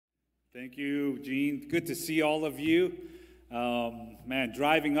Thank you, Gene. Good to see all of you. Man,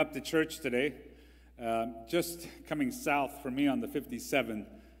 driving up to church today, just coming south for me on the 57,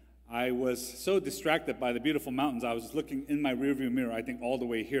 I was so distracted by the beautiful mountains. I was looking in my rearview mirror, I think all the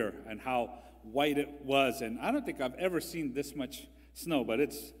way here, and how white it was. And I don't think I've ever seen this much snow, but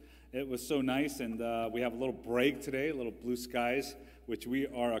it was so nice. And we have a little break today, a little blue skies, which we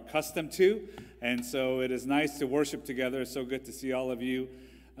are accustomed to. And so it is nice to worship together. It's so good to see all of you.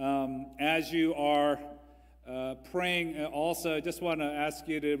 As you are praying, also, I just want to ask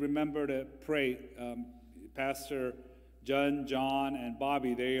you to remember to pray. Pastor John, and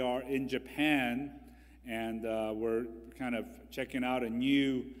Bobby, they are in Japan, and we're kind of checking out a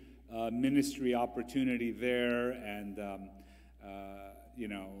new ministry opportunity there, and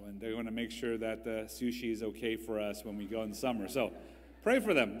and they're going to make sure that the sushi is okay for us when we go in the summer. So pray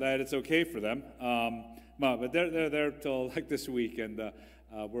for them that it's okay for them. But they're there till like this week, and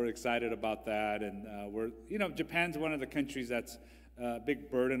we're excited about that. And Japan's one of the countries that's a big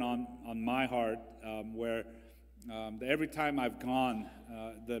burden on my heart, where every time I've gone,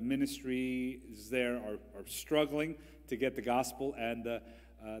 the ministries there are struggling to get the gospel, and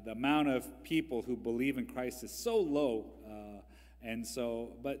the amount of people who believe in Christ is so low.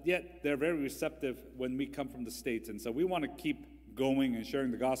 But yet they're very receptive when we come from the States, and so we want to keep going and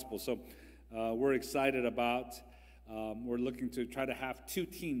sharing the gospel. So we're excited about. We're looking to try to have 2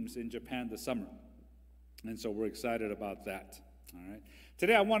 teams in Japan this summer, and so we're excited about that. All right.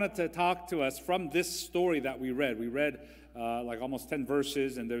 Today I wanted to talk to us from this story that we read. We read like almost 10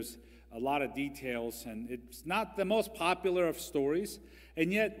 verses, and there's a lot of details, and it's not the most popular of stories.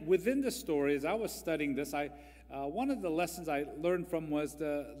 And yet within the story, as I was studying this, one of the lessons I learned from was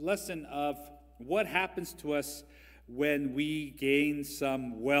the lesson of what happens to us when we gain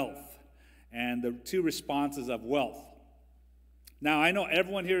some wealth, and the 2 responses of wealth. Now, I know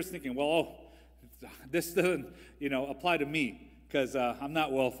everyone here is thinking, well, this doesn't, apply to me, because I'm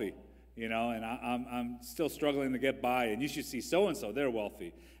not wealthy, and I'm still struggling to get by, and you should see so-and-so, they're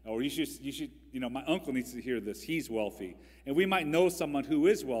wealthy. Or you should, my uncle needs to hear this, he's wealthy. And we might know someone who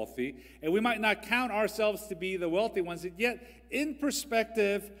is wealthy, and we might not count ourselves to be the wealthy ones, yet in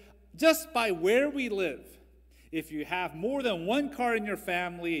perspective, just by where we live, if you have more than 1 car in your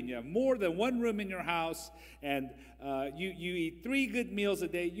family, and you have more than 1 room in your house, and you eat 3 good meals a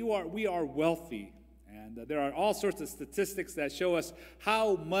day, we are wealthy. And there are all sorts of statistics that show us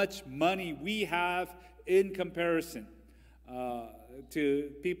how much money we have in comparison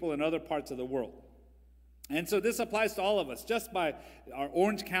to people in other parts of the world. And so this applies to all of us, just by our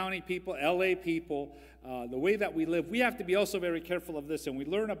Orange County people, LA people, the way that we live. We have to be also very careful of this, and we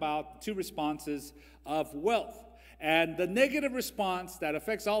learn about 2 responses of wealth. And the negative response that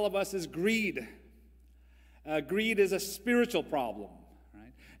affects all of us is greed. Greed is a spiritual problem,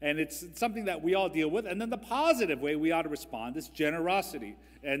 right? And it's something that we all deal with. And then the positive way we ought to respond is generosity,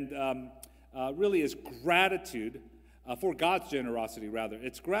 and really is gratitude. For God's generosity, rather.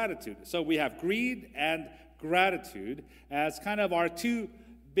 It's gratitude. So we have greed and gratitude as kind of our 2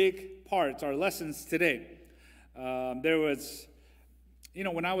 big parts, our lessons today. There was,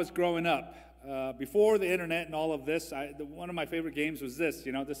 when I was growing up, before the internet and all of this, one of my favorite games was this.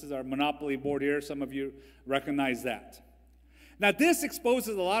 This is our Monopoly board here. Some of you recognize that. Now, this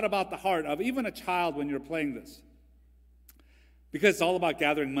exposes a lot about the heart of even a child when you're playing this, because it's all about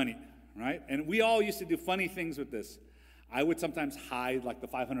gathering money, right? And we all used to do funny things with this. I would sometimes hide like the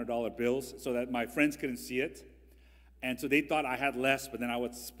 $500 bills so that my friends couldn't see it. And so they thought I had less, but then I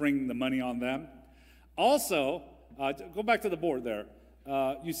would spring the money on them. Also, go back to the board there.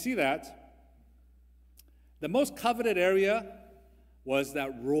 You see that the most coveted area was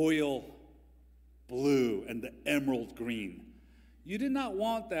that royal blue and the emerald green. You did not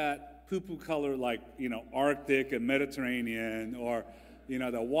want that poo-poo color like, Arctic and Mediterranean, or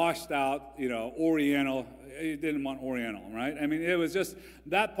the washed out, Oriental. You didn't want Oriental, right? I mean, it was just,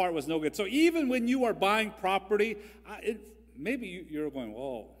 that part was no good. So even when you are buying property, maybe you're going,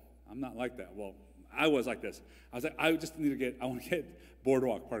 whoa, I'm not like that. Well, I was like this. I was like, I want to get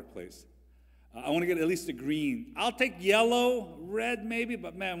Boardwalk Park Place. I want to get at least a green. I'll take yellow, red maybe,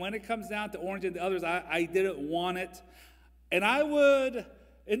 but man, when it comes down to orange and the others, I didn't want it. And I would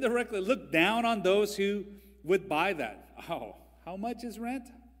indirectly look down on those who would buy that. Oh, how much is rent?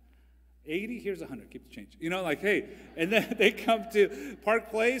 80? Here's 100. Keep the change. Hey, and then they come to Park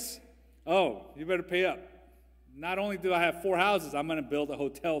Place. Oh, you better pay up. Not only do I have 4 houses, I'm going to build a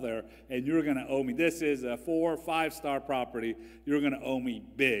hotel there, and you're going to owe me. This is a 4 or 5-star property. You're going to owe me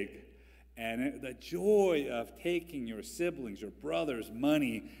big. And the joy of taking your siblings, your brothers'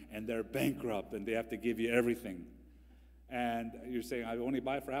 money, and they're bankrupt, and they have to give you everything. and you're saying, I only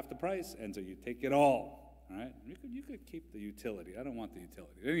buy for half the price, and so you take it all, right? You could keep the utility. I don't want the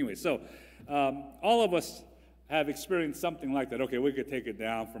utility. Anyway, so all of us have experienced something like that. Okay, we could take it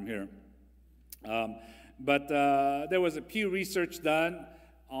down from here. But there was a Pew Research done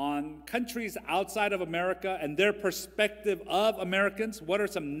on countries outside of America and their perspective of Americans. What are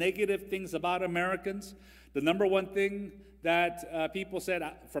some negative things about Americans? The number one thing that people said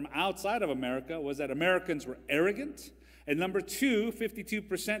from outside of America was that Americans were arrogant. And number two,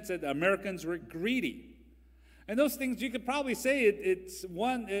 52% said that Americans were greedy. And those things, you could probably say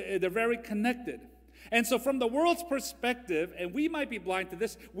they're very connected. And so from the world's perspective, and we might be blind to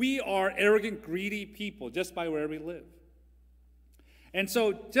this, we are arrogant, greedy people just by where we live. And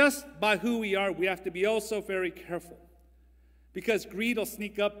so just by who we are, we have to be also very careful. Because greed will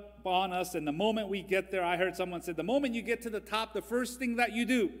sneak up on us, and the moment we get there, I heard someone say, the moment you get to the top, the first thing that you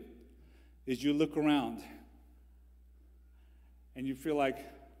do is you look around. And you feel like,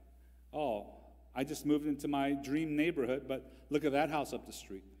 oh, I just moved into my dream neighborhood, but look at that house up the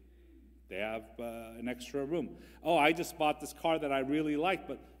street. They have an extra room. Oh, I just bought this car that I really like,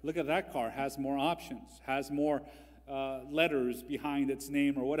 but look at that car. Has more options, has more letters behind its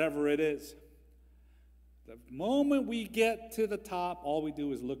name or whatever it is. The moment we get to the top, all we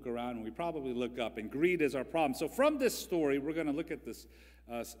do is look around, and we probably look up, and greed is our problem. So from this story, we're going to look at this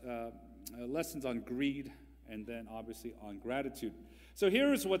lessons on greed and then obviously on gratitude. So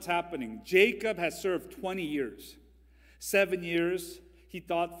here's what's happening. Jacob has served 20 years. 7 years he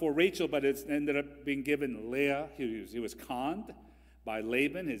thought for Rachel, but it ended up being given Leah. He was conned by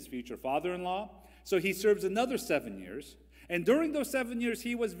Laban, his future father-in-law. So he serves another 7 years. And during those 7 years,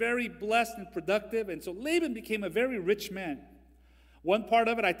 he was very blessed and productive. And so Laban became a very rich man. One part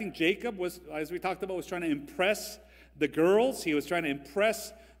of it, I think Jacob was, as we talked about, was trying to impress the girls. He was trying to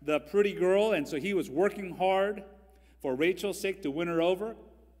impress the pretty girl. And so he was working hard for Rachel's sake to win her over.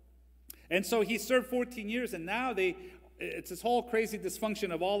 And so he served 14 years. And now it's this whole crazy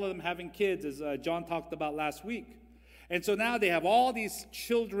dysfunction of all of them having kids, as John talked about last week. And so now they have all these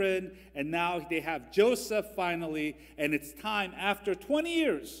children, and now they have Joseph finally, and it's time, after 20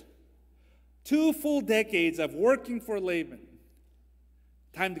 years, 2 full decades of working for Laban,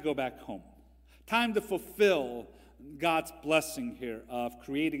 time to go back home. Time to fulfill God's blessing here of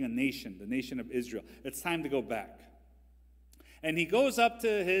creating a nation, the nation of Israel. It's time to go back. And he goes up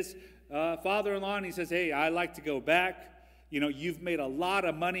to his father-in-law, and he says, hey, I like to go back. You know, you've made a lot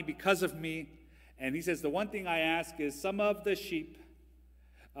of money because of me. And he says, the one thing I ask is some of the sheep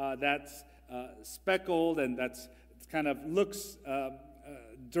that's speckled and that's kind of looks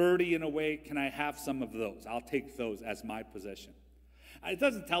dirty in a way, can I have some of those? I'll take those as my possession. It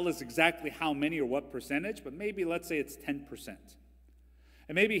doesn't tell us exactly how many or what percentage, but maybe let's say it's 10%.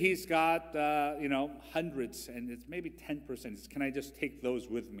 And maybe he's got, hundreds, and it's maybe 10%. Can I just take those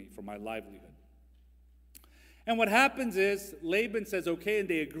with me for my livelihood? And what happens is Laban says, okay, and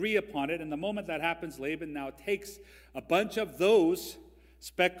they agree upon it. And the moment that happens, Laban now takes a bunch of those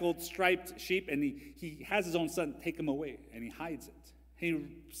speckled, striped sheep, and he has his own son take them away, and he hides it. He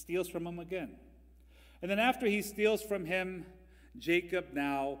steals from him again. And then after he steals from him, Jacob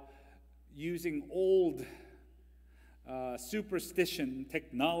now, using old superstition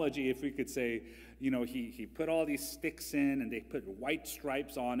technology, if we could say, he put all these sticks in, and they put white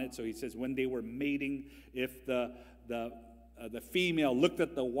stripes on it. So he says when they were mating, if the female looked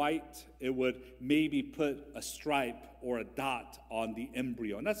at the white, it would maybe put a stripe or a dot on the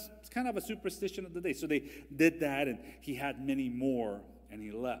embryo. And that's kind of a superstition of the day. So they did that, and he had many more, and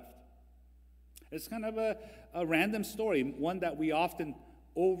he left. It's kind of a random story, one that we often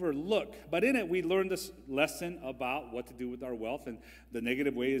overlook. But in it, we learn this lesson about what to do with our wealth, and the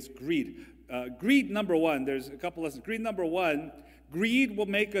negative way is greed. Greed, number one, there's a couple lessons. Greed, number one, greed will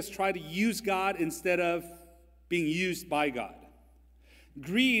make us try to use God instead of being used by God.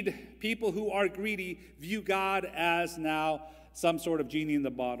 Greed, people who are greedy view God as now some sort of genie in the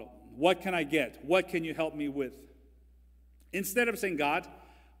bottle. What can I get? What can you help me with? Instead of saying, God,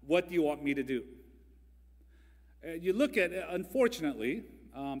 what do you want me to do? You look at, unfortunately,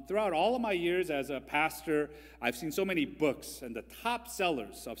 throughout all of my years as a pastor, I've seen so many books, and the top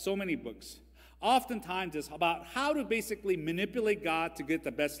sellers of so many books oftentimes is about how to basically manipulate God to get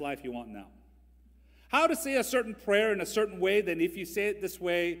the best life you want now. How to say a certain prayer in a certain way, then if you say it this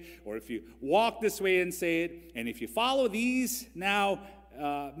way, or if you walk this way and say it, and if you follow these now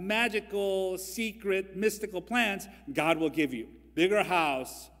magical, secret, mystical plans, God will give you bigger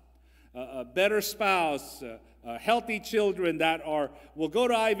house, a better spouse, healthy children that will go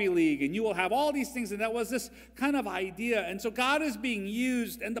to Ivy League, and you will have all these things. And that was this kind of idea. And so God is being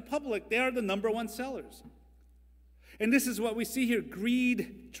used, and the public, they are the number one sellers. And this is what we see here.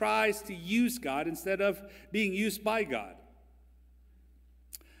 Greed tries to use God instead of being used by God.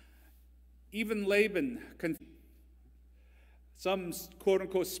 Even Laban, some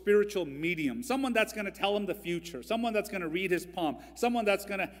quote-unquote spiritual medium, someone that's going to tell him the future, someone that's going to read his palm, someone that's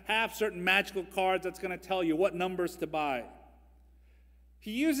going to have certain magical cards that's going to tell you what numbers to buy.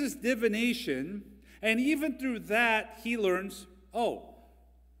 He uses divination, and even through that, he learns, oh,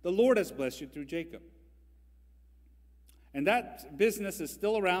 the Lord has blessed you through Jacob. And that business is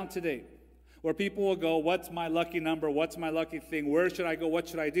still around today, where people will go, what's my lucky number? What's my lucky thing? Where should I go? What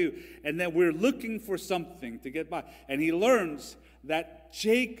should I do? And then we're looking for something to get by. And he learns that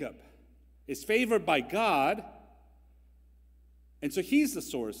Jacob is favored by God, and so he's the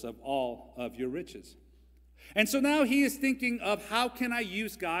source of all of your riches. And so now he is thinking of, how can I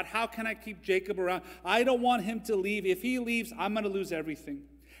use God? How can I keep Jacob around? I don't want him to leave. If he leaves, I'm going to lose everything.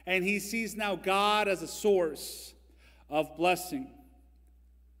 And he sees now God as a source of blessing,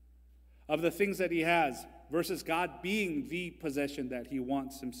 of the things that he has, versus God being the possession that he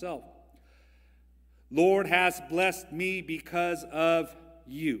wants himself. Lord has blessed me because of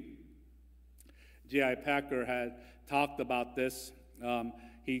you. J.I. Packer had talked about this.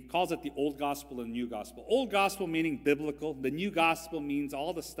 He calls it the Old Gospel and New Gospel. Old Gospel meaning biblical. The New Gospel means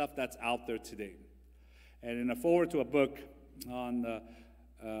all the stuff that's out there today. And in a foreword to a book on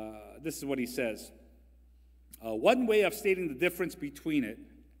this is what he says. One way of stating the difference between it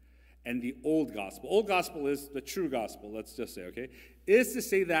and the Old Gospel. Old Gospel is the true gospel, let's just say, okay? Is to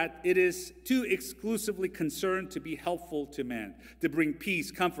say that it is too exclusively concerned to be helpful to man, to bring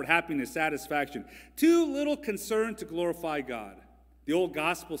peace, comfort, happiness, satisfaction. Too little concerned to glorify God. The Old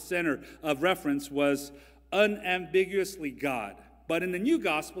Gospel center of reference was unambiguously God. But in the New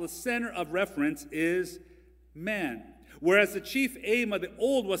Gospel, the center of reference is man. Whereas the chief aim of the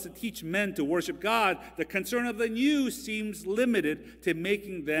Old was to teach men to worship God, the concern of the New seems limited to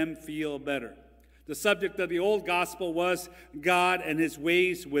making them feel better. The subject of the Old Gospel was God and his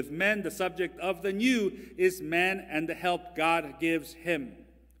ways with men. The subject of the New is man and the help God gives him.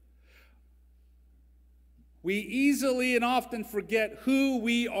 We easily and often forget who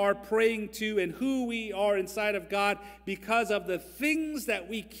we are praying to and who we are inside of God because of the things that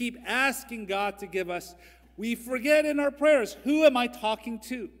we keep asking God to give us. We forget in our prayers, who am I talking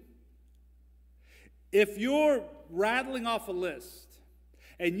to? If you're rattling off a list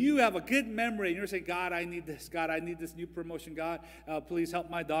and you have a good memory and you're saying, God, I need this. God, I need this new promotion. God, please help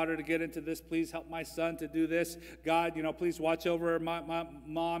my daughter to get into this. Please help my son to do this. God, please watch over my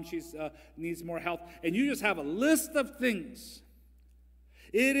mom. She needs more help. And you just have a list of things.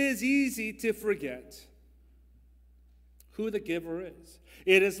 It is easy to forget who the giver is.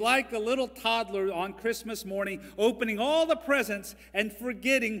 It is like a little toddler on Christmas morning opening all the presents and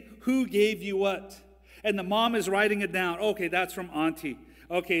forgetting who gave you what. And the mom is writing it down. Okay, that's from auntie.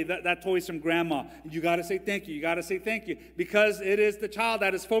 Okay, that toy's from grandma. You got to say thank you. You got to say thank you. Because it is the child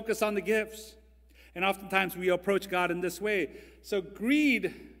that is focused on the gifts. And oftentimes we approach God in this way. So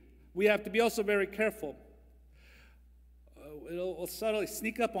greed, we have to be also very careful. It'll subtly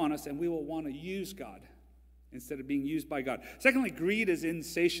sneak up on us and we will want to use God instead of being used by God. Secondly, greed is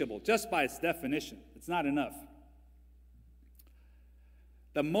insatiable just by its definition. It's not enough.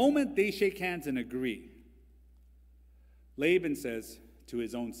 The moment they shake hands and agree, Laban says to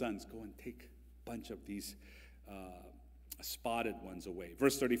his own sons, go and take a bunch of these spotted ones away.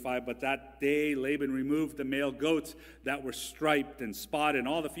 Verse 35, but that day Laban removed the male goats that were striped and spotted, and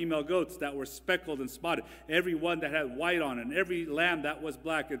all the female goats that were speckled and spotted, every one that had white on it, and every lamb that was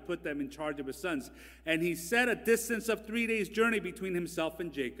black, and put them in charge of his sons. And he set a distance of 3 days' journey between himself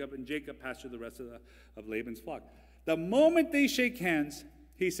and Jacob pastured the rest of Laban's flock. The moment they shake hands,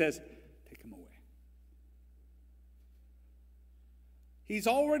 he says, take him away. He's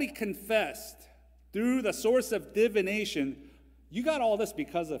already confessed through the source of divination, you got all this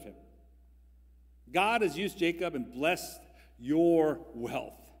because of him. God has used Jacob and blessed your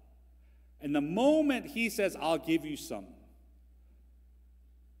wealth. And the moment he says, I'll give you some,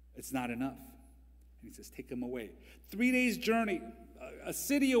 it's not enough. And he says, take him away. 3 days journey, a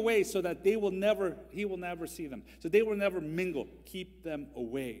city away, so that he will never see them. So they will never mingle. Keep them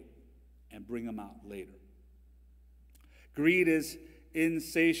away and bring them out later. Greed is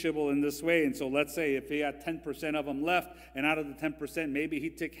insatiable in this way. And so let's say if he had 10% of them left, and out of the 10%, maybe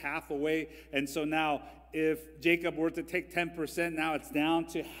he'd take half away. And so now if Jacob were to take 10%, now it's down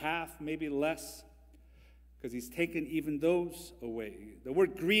to half, maybe less, because he's taken even those away. The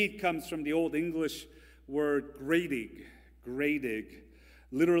word greed comes from the Old English word gradig. Gradig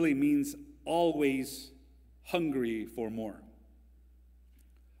literally means always hungry for more.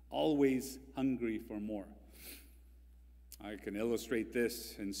 Always hungry for more. I can illustrate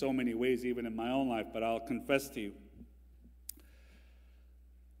this in so many ways, even in my own life, but I'll confess to you.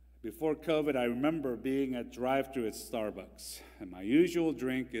 Before COVID, I remember being at drive-thru at Starbucks, and my usual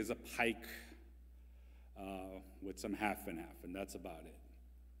drink is a Pike with some half and half, and that's about it.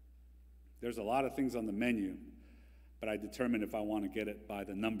 There's a lot of things on the menu, but I determine if I want to get it by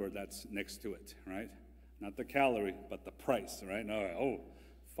the number that's next to it, right? Not the calorie, but the price, right? No,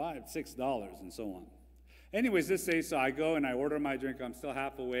 $5, $6, and so on. Anyways, this day, so I go and I order my drink. I'm still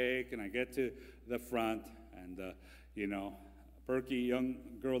half awake, and I get to the front, and, perky young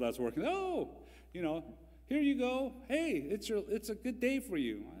girl that's working, here you go. Hey, it's a good day for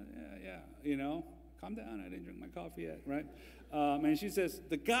you. Yeah, calm down. I didn't drink my coffee yet, right? And she says,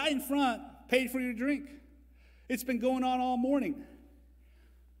 the guy in front paid for your drink. It's been going on all morning.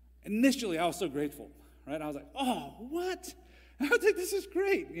 Initially, I was so grateful, right? I was like, oh, what? I was like, this is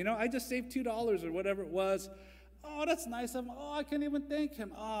great. I just saved $2 or whatever it was. Oh, that's nice of him. Oh, I can't even thank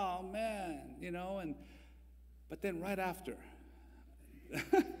him. Oh, man, But then right after,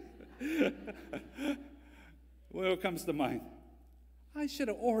 what comes to mind? I should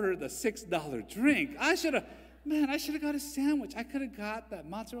have ordered the $6 drink. I should have got a sandwich. I could have got that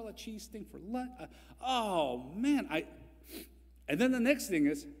mozzarella cheese thing for lunch. And then the next thing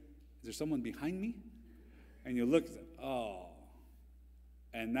is there someone behind me? And you look,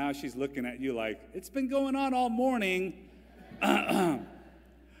 and now she's looking at you like, it's been going on all morning. Let's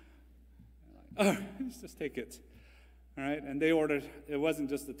just take it. All right, and they ordered, it wasn't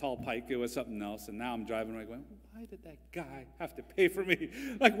just the tall Pike, it was something else, and now I'm driving around going, why did that guy have to pay for me?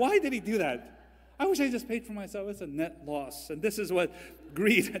 Like, why did he do that? I wish I just paid for myself. It's a net loss, and this is what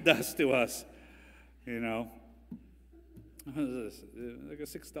greed does to us, What is this? Like a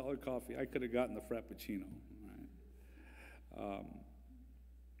 $6 coffee. I could have gotten the Frappuccino. Right?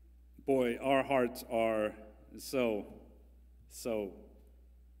 Boy, our hearts are so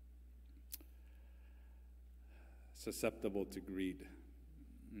susceptible to greed.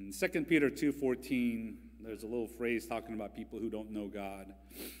 In 2 Peter 2:14, there's a little phrase talking about people who don't know God.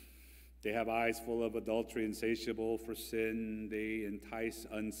 They have eyes full of adultery, insatiable for sin. They entice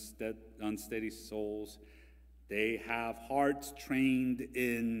unsteady souls. They have hearts trained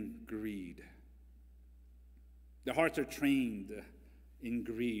in greed. Their hearts are trained in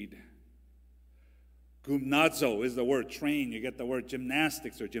greed. Gymnazo is the word train. You get the word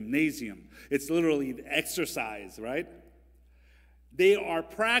gymnastics or gymnasium. It's literally exercise, right? They are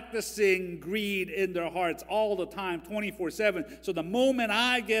practicing greed in their hearts all the time, 24/7. So the moment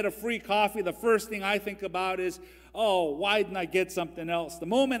I get a free coffee, the first thing I think about is, oh, why didn't I get something else? The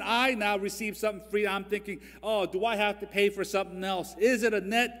moment I now receive something free, I'm thinking, oh, do I have to pay for something else? Is it a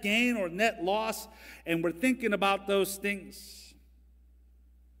net gain or net loss? And we're thinking about those things.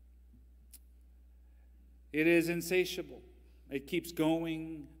 It is insatiable. It keeps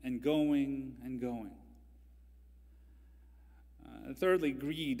going and going and going. Thirdly,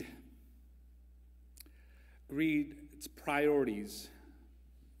 greed. Greed, its priorities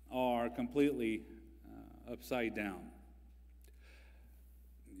are completely upside down.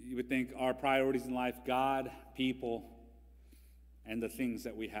 You would think our priorities in life, God, people, and the things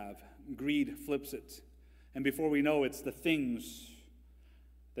that we have. Greed flips it. And before we know it's the things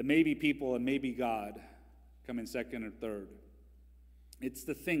that maybe people and maybe God come in second or third. It's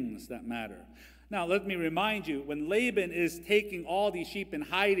the things that matter. Now, let me remind you, when Laban is taking all these sheep and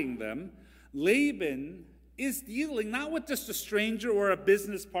hiding them, Laban is dealing not with just a stranger or a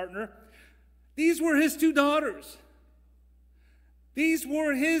business partner. These were his two daughters. These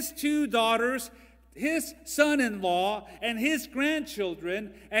were his two daughters, his son-in-law, and his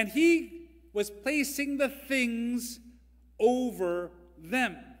grandchildren, and he was placing the things over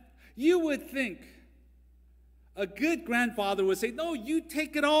them. You would think a good grandfather would say, no, you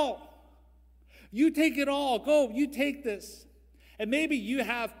take it all. You take it all. Go, you take this. And maybe you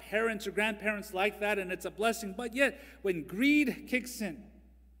have parents or grandparents like that, and it's a blessing. But yet, when greed kicks in,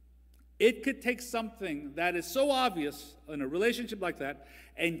 it could take something that is so obvious in a relationship like that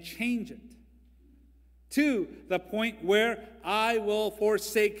and change it to the point where I will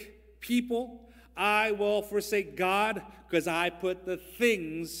forsake people, I will forsake God, because I put the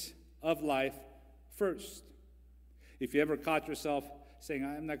things of life first. If you ever caught yourself saying,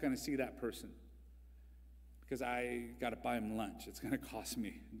 I'm not going to see that person because I got to buy him lunch. It's going to cost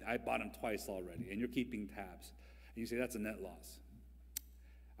me. I bought him twice already, and you're keeping tabs. And you say, that's a net loss.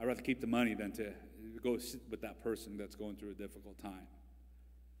 I'd rather keep the money than to go sit with that person that's going through a difficult time.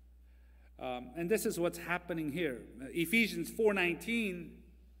 And this is what's happening here. Ephesians 4:19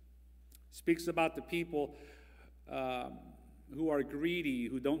 speaks about the people who are greedy,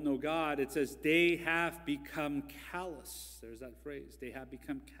 who don't know God, it says they have become callous. There's that phrase. They have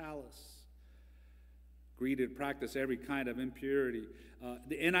become callous. Greedy to practice every kind of impurity.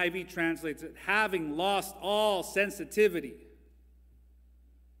 The NIV translates it, having lost all sensitivity.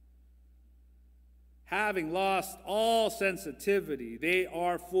 Having lost all sensitivity, they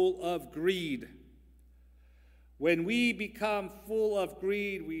are full of greed. When we become full of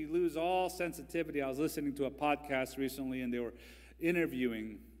greed, we lose all sensitivity. I was listening to a podcast recently, and they were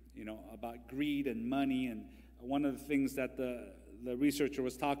interviewing, about greed and money. And one of the things that the researcher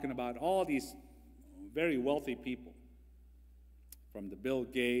was talking about, all these very wealthy people, from the Bill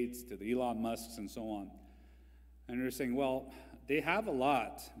Gates to the Elon Musks and so on. And they're saying, well, they have a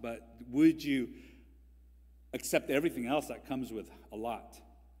lot, but would you accept everything else that comes with a lot?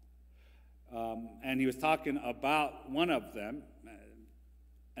 And he was talking about one of them,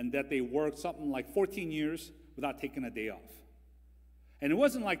 and that they worked something like 14 years without taking a day off. And it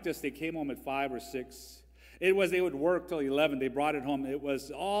wasn't like just they came home at 5 or 6. It was they would work till 11. They brought it home. It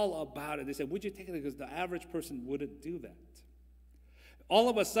was all about it. They said, would you take it? Because the average person wouldn't do that. All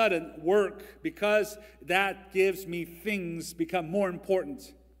of a sudden, work, because that gives me things, become more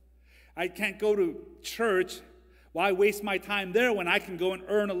important. I can't go to church. Why waste my time there when I can go and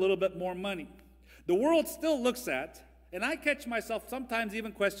earn a little bit more money? The world still looks at, and I catch myself sometimes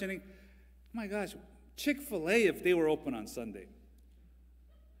even questioning, oh my gosh, Chick-fil-A, if they were open on Sunday,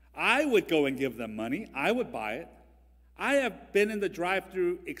 I would go and give them money. I would buy it. I have been in the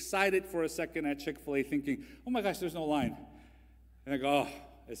drive-thru excited for a second at Chick-fil-A thinking, oh my gosh, there's no line. And I go, oh,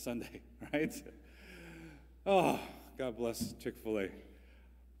 it's Sunday, right? Oh, God bless Chick-fil-A.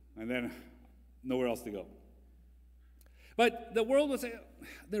 And then nowhere else to go. But the world will say,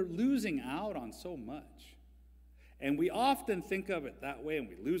 they're losing out on so much. And we often think of it that way, and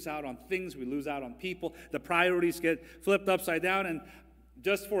we lose out on things, we lose out on people. The priorities get flipped upside down. And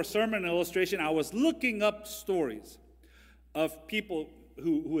just for sermon illustration, I was looking up stories of people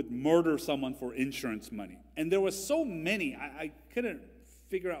who would murder someone for insurance money. And there were so many, I couldn't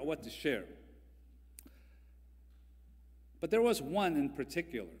figure out what to share. But there was one in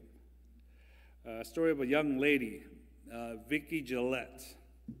particular, a story of a young lady, Vicki Gillette,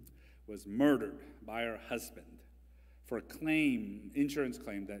 was murdered by her husband for a claim, insurance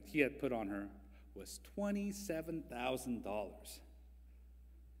claim that he had put on her was $27,000.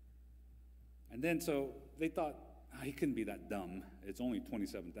 And then so they thought, he couldn't be that dumb. It's only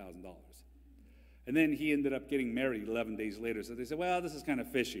 $27,000. And then he ended up getting married 11 days later. So they said, well, this is kind of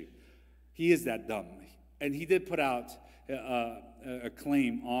fishy. He is that dumb. And he did put out a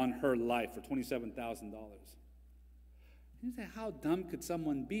claim on her life for $27,000. You say, how dumb could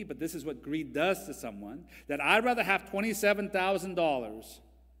someone be? But this is what greed does to someone, that I'd rather have $27,000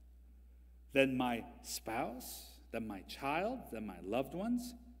 than my spouse, than my child, than my loved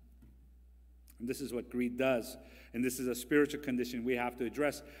ones. And this is what greed does. And this is a spiritual condition we have to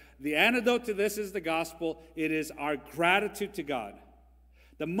address. The antidote to this is the gospel. It is our gratitude to God.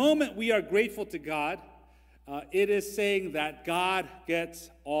 The moment we are grateful to God, it is saying that God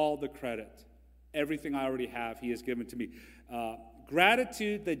gets all the credit. Everything I already have, He has given to me.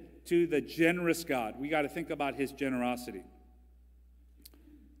 Gratitude to the generous God. We got to think about His generosity.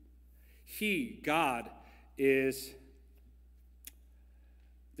 God, is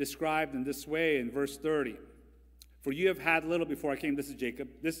described in this way in verse 30. For you have had little before I came. This is Jacob.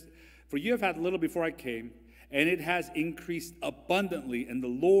 For you have had little before I came, and it has increased abundantly, and the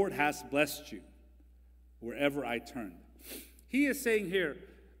Lord has blessed you wherever I turned. He is saying here,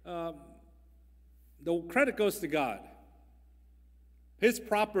 the credit goes to God. His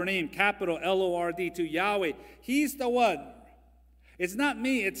proper name, capital L-O-R-D, to Yahweh. He's the one. It's not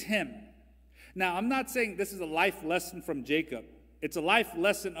me, it's Him. Now, I'm not saying this is a life lesson from Jacob. It's a life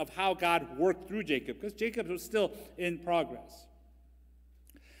lesson of how God worked through Jacob, because Jacob was still in progress.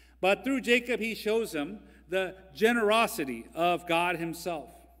 But through Jacob, He shows him the generosity of God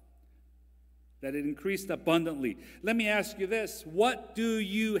Himself, that it increased abundantly. Let me ask you this. What do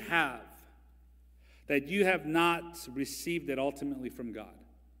you have that you have not received it ultimately from God?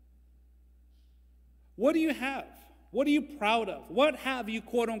 What do you have? What are you proud of? What have you,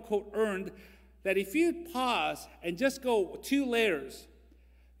 quote unquote, earned that if you pause and just go 2 layers,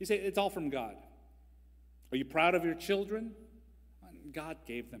 you say, it's all from God? Are you proud of your children? God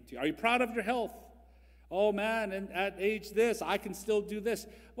gave them to you. Are you proud of your health? Oh man, and at age this, I can still do this.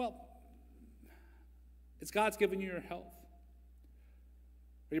 Well, it's God's given you your health.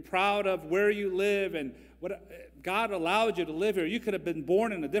 Are you proud of where you live and what God allowed you to live here? You could have been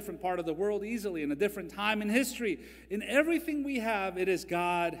born in a different part of the world easily, in a different time in history. In everything we have, it is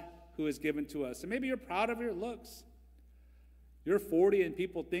God who has given to us. And maybe you're proud of your looks. You're 40 and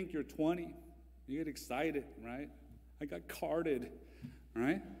people think you're 20. You get excited, right? I got carded,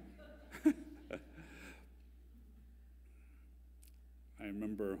 right? I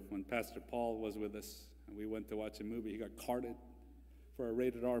remember when Pastor Paul was with us and we went to watch a movie, he got carded for a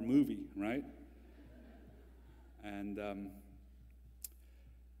rated R movie, right? And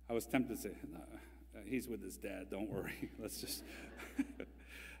I was tempted to say, no, he's with his dad, don't worry. Let's just,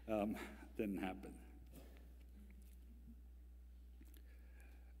 didn't happen.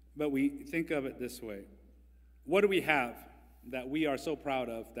 But we think of it this way. What do we have that we are so proud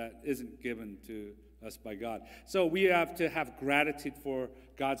of that isn't given to us by God? So we have to have gratitude for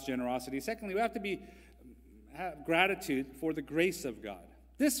God's generosity. Secondly, we have to have gratitude for the grace of God.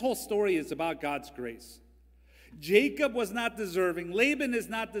 This whole story is about God's grace. Jacob was not deserving. Laban is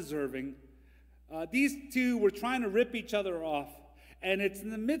not deserving. These two were trying to rip each other off. And it's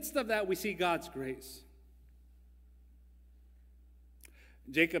in the midst of that we see God's grace.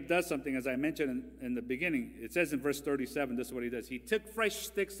 Jacob does something, as I mentioned in the beginning. It says in verse 37, this is what he does. He took fresh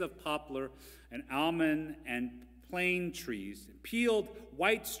sticks of poplar and almond and plane trees, and peeled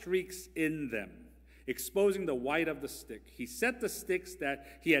white streaks in them, exposing the white of the stick. He set the sticks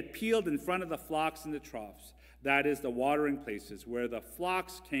that he had peeled in front of the flocks in the troughs, that is, the watering places, where the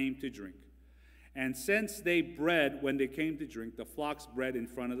flocks came to drink. And since they bred when they came to drink, the flocks bred in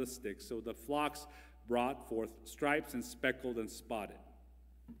front of the sticks. So the flocks brought forth stripes and speckled and spotted.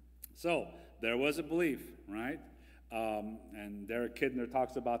 So there was a belief, right? And Derek Kidner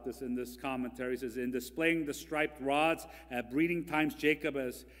talks about this in this commentary. He says, in displaying the striped rods at breeding times, Jacob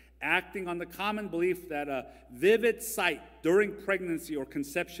is acting on the common belief that a vivid sight during pregnancy or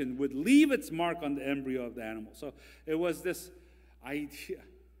conception would leave its mark on the embryo of the animal. So it was this idea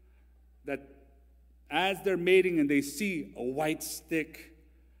that as they're mating and they see a white stick,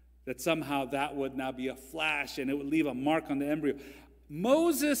 that somehow that would now be a flash and it would leave a mark on the embryo.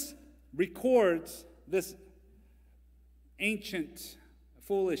 Moses records this ancient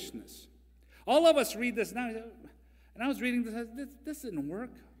foolishness. All of us read this now, and I was reading this didn't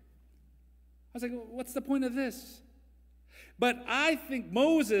work. I was like, what's the point of this? But I think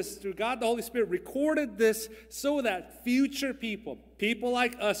Moses, through God the Holy Spirit, recorded this so that future people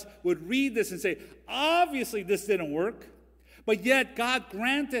like us, would read this and say, obviously this didn't work, but yet God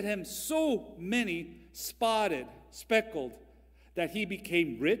granted him so many spotted, speckled, that he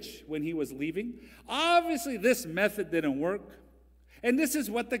became rich when he was leaving. Obviously, this method didn't work. And this is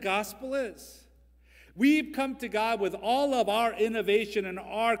what the gospel is. We've come to God with all of our innovation and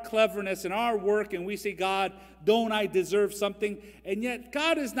our cleverness and our work, and we say, God, don't I deserve something? And yet,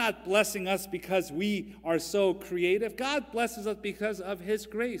 God is not blessing us because we are so creative. God blesses us because of his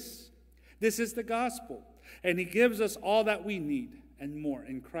grace. This is the gospel. And he gives us all that we need and more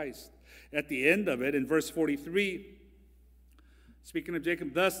in Christ. At the end of it, in verse 43, speaking of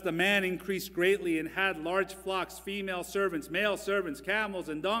Jacob, thus the man increased greatly and had large flocks, female servants, male servants, camels,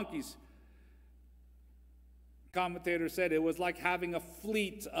 and donkeys. Commentator said it was like having a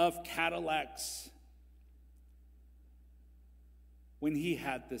fleet of Cadillacs when he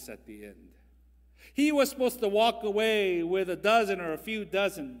had this at the end. He was supposed to walk away with a dozen or a few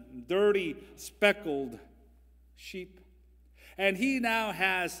dozen dirty, speckled sheep. And he now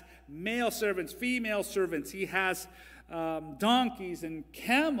has male servants, female servants. He has donkeys and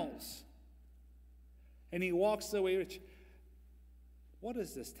camels. And he walks away rich. What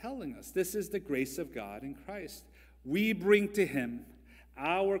is this telling us? This is the grace of God in Christ. We bring to him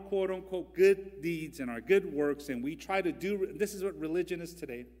our quote-unquote good deeds and our good works, and we try to do, this is what religion is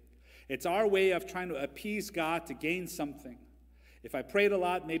today. It's our way of trying to appease God to gain something. If I prayed a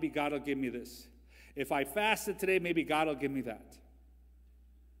lot, maybe God will give me this. If I fasted today, maybe God will give me that.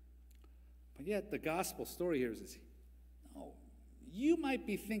 But yet the gospel story here is, no, you might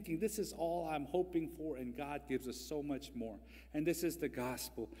be thinking this is all I'm hoping for, and God gives us so much more. And this is the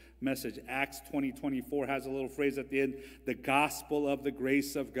gospel message. Acts 20:24 has a little phrase at the end, the gospel of the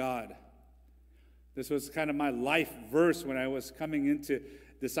grace of God. This was kind of my life verse when I was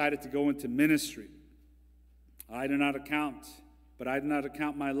decided to go into ministry. I do not account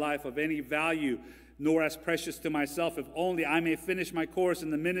my life of any value, nor as precious to myself, if only I may finish my course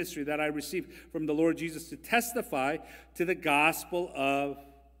in the ministry that I received from the Lord Jesus to testify to the gospel of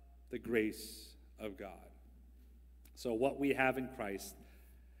the grace of God. So what we have in Christ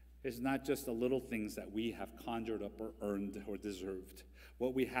is not just the little things that we have conjured up or earned or deserved.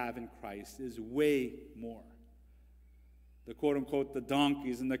 What we have in Christ is way more. The quote-unquote, the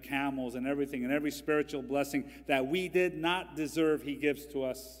donkeys and the camels and everything and every spiritual blessing that we did not deserve, he gives to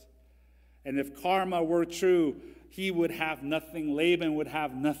us. And if karma were true, he would have nothing. Laban would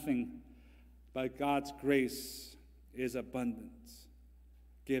have nothing. But God's grace is abundance,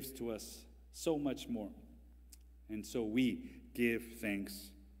 gives to us so much more. And so we give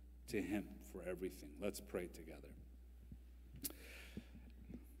thanks to him for everything. Let's pray together.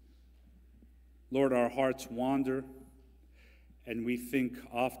 Lord, our hearts wander, and we think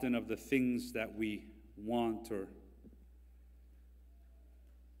often of the things that we want or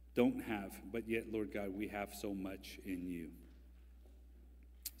don't have, but yet, Lord God, we have so much in you.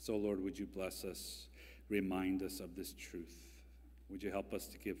 So, Lord, would you bless us, remind us of this truth. Would you help us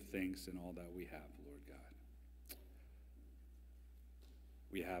to give thanks in all that we have, Lord God?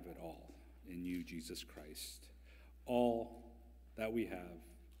 We have it all in you, Jesus Christ. All that we have,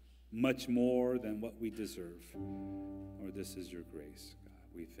 much more than what we deserve. Lord, this is your grace, God.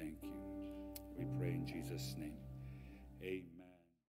 We thank you. We pray in Jesus' name. Amen.